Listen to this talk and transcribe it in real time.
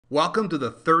Welcome to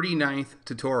the 39th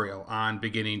tutorial on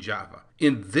beginning Java.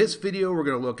 In this video, we're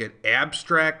going to look at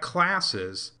abstract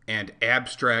classes and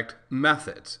abstract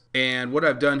methods. And what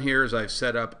I've done here is I've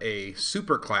set up a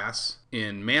superclass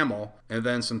in mammal and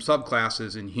then some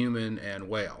subclasses in human and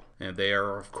whale. And they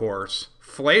are, of course,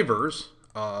 flavors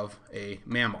of a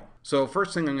mammal. So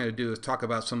first thing I'm going to do is talk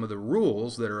about some of the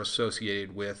rules that are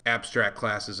associated with abstract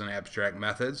classes and abstract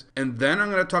methods. And then I'm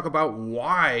going to talk about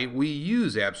why we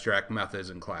use abstract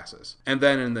methods and classes. And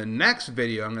then in the next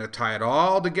video, I'm going to tie it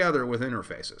all together with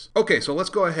interfaces. Okay, so let's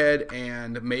go ahead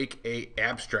and make an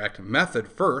abstract method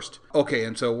first. Okay,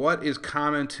 and so what is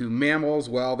common to mammals?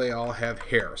 Well, they all have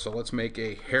hair. So let's make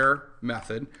a hair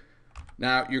method.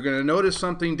 Now, you're going to notice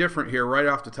something different here right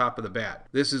off the top of the bat.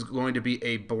 This is going to be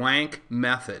a blank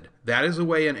method. That is the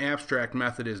way an abstract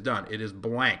method is done. It is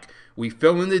blank. We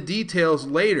fill in the details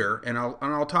later, and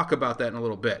I'll talk about that in a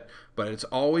little bit. But it's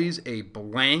always a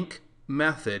blank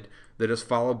method that is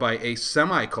followed by a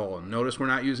semicolon. Notice we're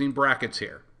not using brackets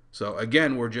here. So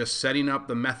again, we're just setting up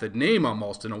the method name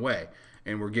almost in a way.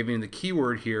 And we're giving the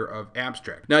keyword here of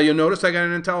abstract. Now you'll notice I got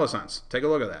an IntelliSense. Take a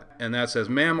look at that. And that says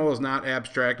mammal is not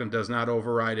abstract and does not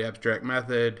override abstract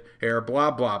method. Hair,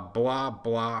 blah, blah, blah,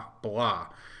 blah, blah.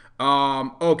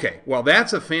 Okay, well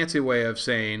that's a fancy way of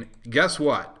saying, guess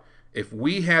what? If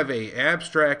we have a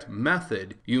abstract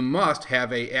method, you must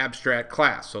have a abstract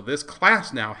class. So this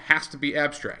class now has to be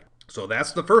abstract. So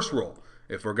that's the first rule.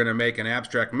 If we're going to make an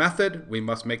abstract method, we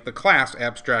must make the class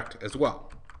abstract as well.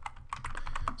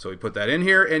 So we put that in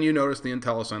here, and you notice the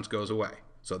IntelliSense goes away.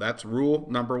 So that's rule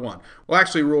number one. Well,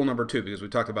 actually rule number two, because we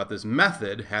talked about this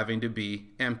method having to be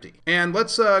empty. And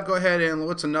let's go ahead and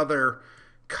what's another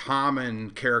common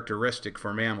characteristic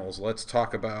for mammals? Let's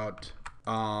talk about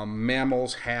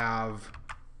mammals have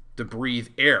to breathe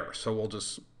air. So we'll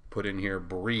just put in here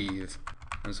breathe.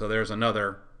 And so there's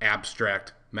another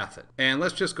abstract method. And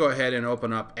let's just go ahead and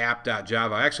open up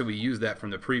app.java. Actually, we used that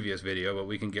from the previous video, but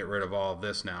we can get rid of all of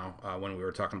this now when we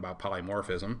were talking about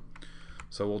polymorphism.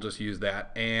 So we'll just use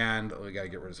that. And we got to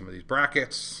get rid of some of these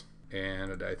brackets.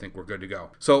 And I think we're good to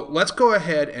go. So let's go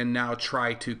ahead and now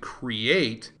try to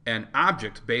create an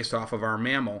object based off of our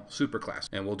mammal superclass.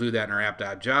 And we'll do that in our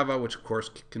app.java, which of course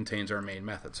contains our main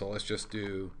method. So let's just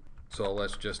do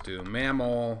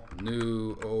mammal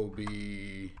new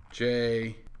obj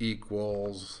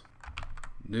equals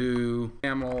new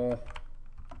mammal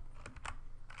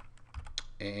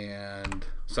and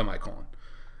semicolon.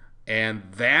 And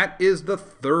that is the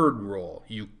third rule.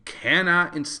 You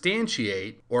cannot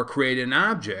instantiate or create an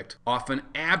object off an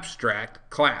abstract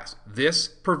class. This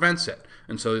prevents it.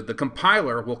 And so the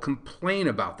compiler will complain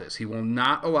about this. He will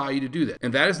not allow you to do that.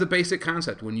 And that is the basic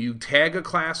concept. When you tag a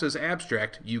class as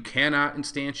abstract, you cannot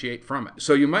instantiate from it.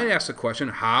 So you might ask the question,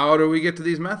 how do we get to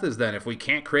these methods then? If we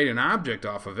can't create an object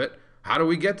off of it, how do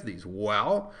we get to these?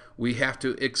 Well, we have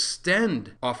to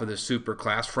extend off of the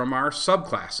superclass from our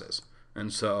subclasses.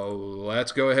 And so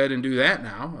let's go ahead and do that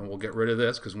now. And we'll get rid of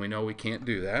this because we know we can't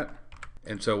do that.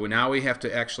 And so now we have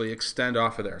to actually extend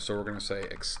off of there. So we're going to say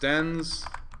extends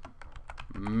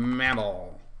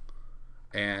mammal.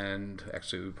 And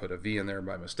actually we put a V in there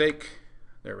by mistake.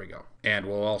 There we go. And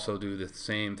we'll also do the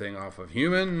same thing off of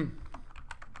human.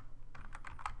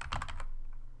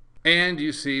 And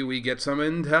you see we get some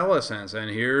IntelliSense. And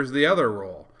here's the other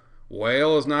rule.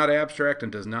 Whale is not abstract and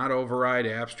does not override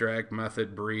abstract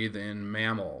method breathe in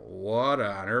mammal. What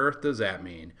on earth does that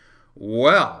mean?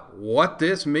 Well, what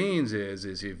this means is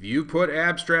if you put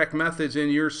abstract methods in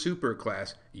your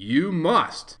superclass, you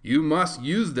must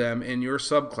use them in your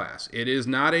subclass. It is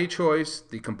not a choice.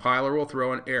 The compiler will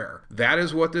throw an error. That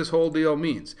is what this whole deal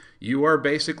means. You are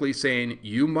basically saying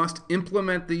you must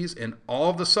implement these in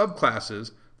all the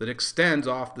subclasses that extends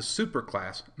off the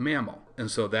superclass mammal.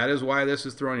 And so that is why this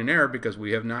is throwing an error, because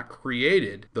we have not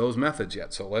created those methods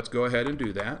yet. So let's go ahead and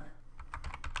do that.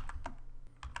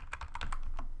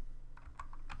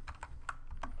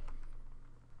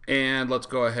 And let's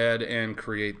go ahead and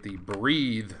create the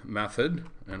breathe method,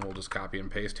 and we'll just copy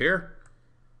and paste here.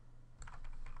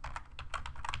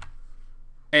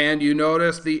 And you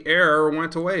notice the error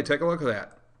went away. Take a look at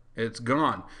that. It's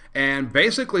gone. And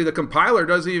basically the compiler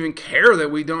doesn't even care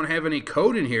that we don't have any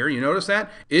code in here. You notice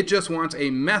that? It just wants a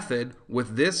method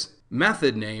with this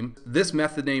method name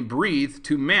breathe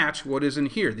to match what is in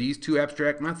here, these two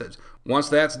abstract methods. Once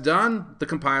that's done, the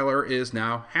compiler is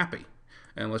now happy.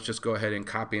 And let's just go ahead and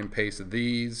copy and paste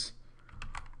these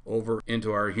over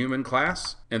into our human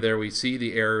class. And there we see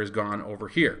the error is gone over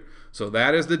here. So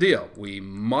that is the deal. We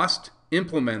must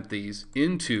implement these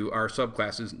into our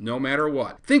subclasses no matter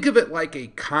what. Think of it like a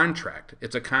contract.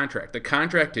 It's a contract. The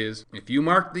contract is, if you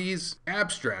mark these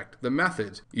abstract, the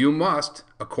methods, you must,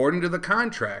 according to the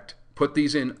contract, put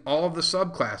these in all of the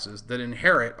subclasses that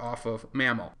inherit off of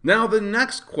mammal. Now, the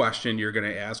next question you're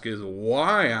going to ask is,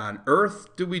 why on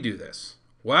earth do we do this?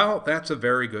 Well, that's a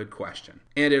very good question.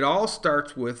 And it all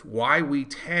starts with why we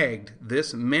tagged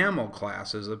this mammal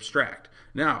class as abstract.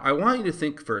 Now, I want you to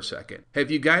think for a second.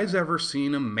 Have you guys ever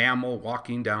seen a mammal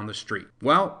walking down the street?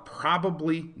 Well,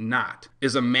 probably not.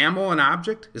 Is a mammal an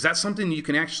object? Is that something you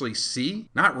can actually see?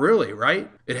 Not really, right?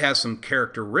 It has some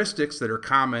characteristics that are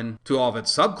common to all of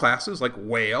its subclasses, like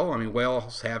whale. I mean,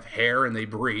 whales have hair and they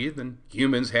breathe, and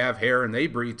humans have hair and they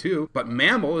breathe too. But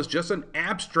mammal is just an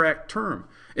abstract term.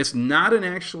 It's not an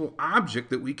actual object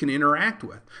that we can interact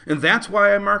with. And that's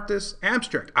why I marked this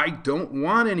abstract. I don't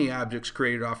want any objects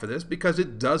created off of this because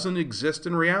it doesn't exist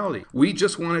in reality. We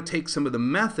just want to take some of the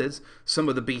methods, some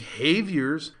of the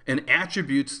behaviors and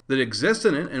attributes that exist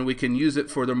in it, and we can use it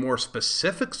for the more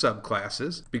specific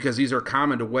subclasses because these are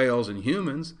common to whales and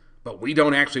humans. But we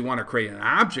don't actually want to create an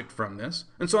object from this,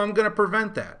 and so I'm going to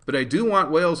prevent that. But I do want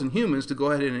whales and humans to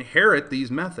go ahead and inherit these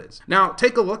methods. Now,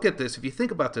 take a look at this if you think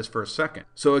about this for a second.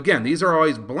 So again, these are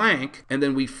always blank, and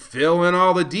then we fill in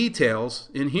all the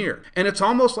details in here. And it's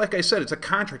almost like I said, it's a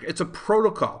contract, it's a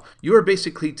protocol. You are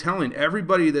basically telling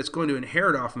everybody that's going to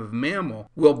inherit off of mammal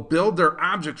will build their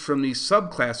objects from these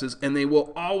subclasses, and they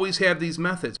will always have these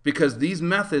methods, because these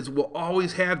methods will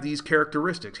always have these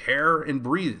characteristics, hair and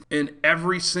breathe, in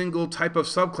every single type of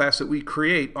subclass that we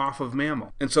create off of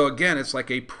mammal. And so again, it's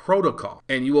like a protocol,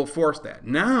 and you will force that.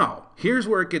 Now, here's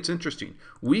where it gets interesting.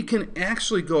 We can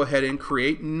actually go ahead and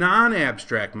create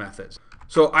non-abstract methods.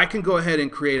 So I can go ahead and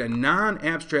create a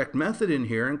non-abstract method in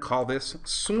here and call this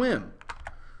swim.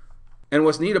 And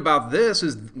what's neat about this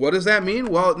is, what does that mean?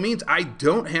 Well, it means I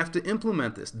don't have to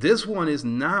implement this. This one is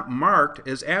not marked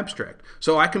as abstract.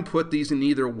 So I can put these in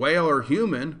either whale or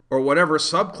human or whatever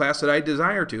subclass that I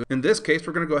desire to. In this case,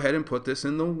 we're going to go ahead and put this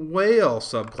in the whale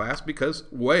subclass because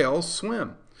whales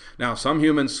swim. Now, some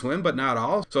humans swim, but not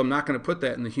all, so I'm not going to put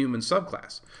that in the human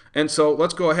subclass. And so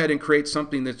let's go ahead and create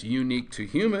something that's unique to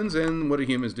humans. And what do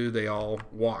humans do? They all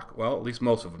walk. Well, at least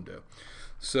most of them do.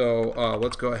 So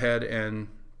let's go ahead and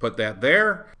put that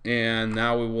there, and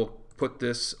now we will put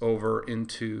this over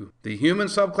into the human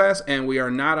subclass, and we are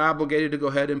not obligated to go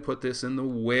ahead and put this in the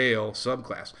whale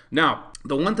subclass. Now,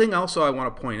 the one thing also I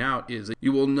want to point out is that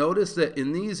you will notice that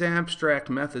in these abstract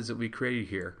methods that we created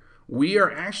here, we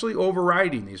are actually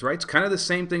overriding these, right? It's kind of the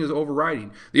same thing as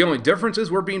overriding. The only difference is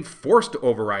we're being forced to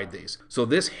override these. So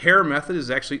this hair method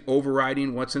is actually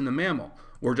overriding what's in the mammal.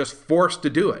 We're just forced to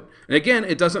do it. And again,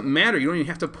 it doesn't matter. You don't even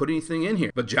have to put anything in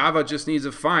here. But Java just needs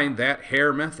to find that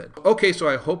hair method. Okay, so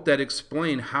I hope that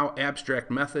explained how abstract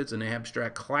methods and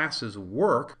abstract classes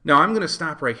work. Now I'm going to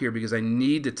stop right here because I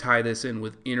need to tie this in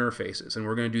with interfaces. And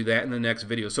we're going to do that in the next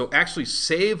video. So actually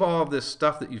save all of this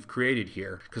stuff that you've created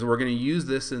here, because we're going to use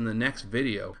this in the next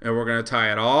video. And we're going to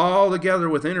tie it all together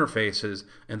with interfaces.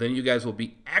 And then you guys will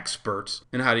be experts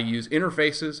in how to use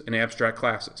interfaces and abstract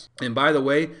classes. And by the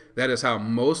way, that is how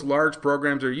most large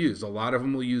programs are used. A lot of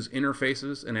them will use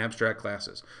interfaces and abstract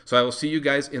classes. So I will see you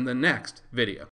guys in the next video.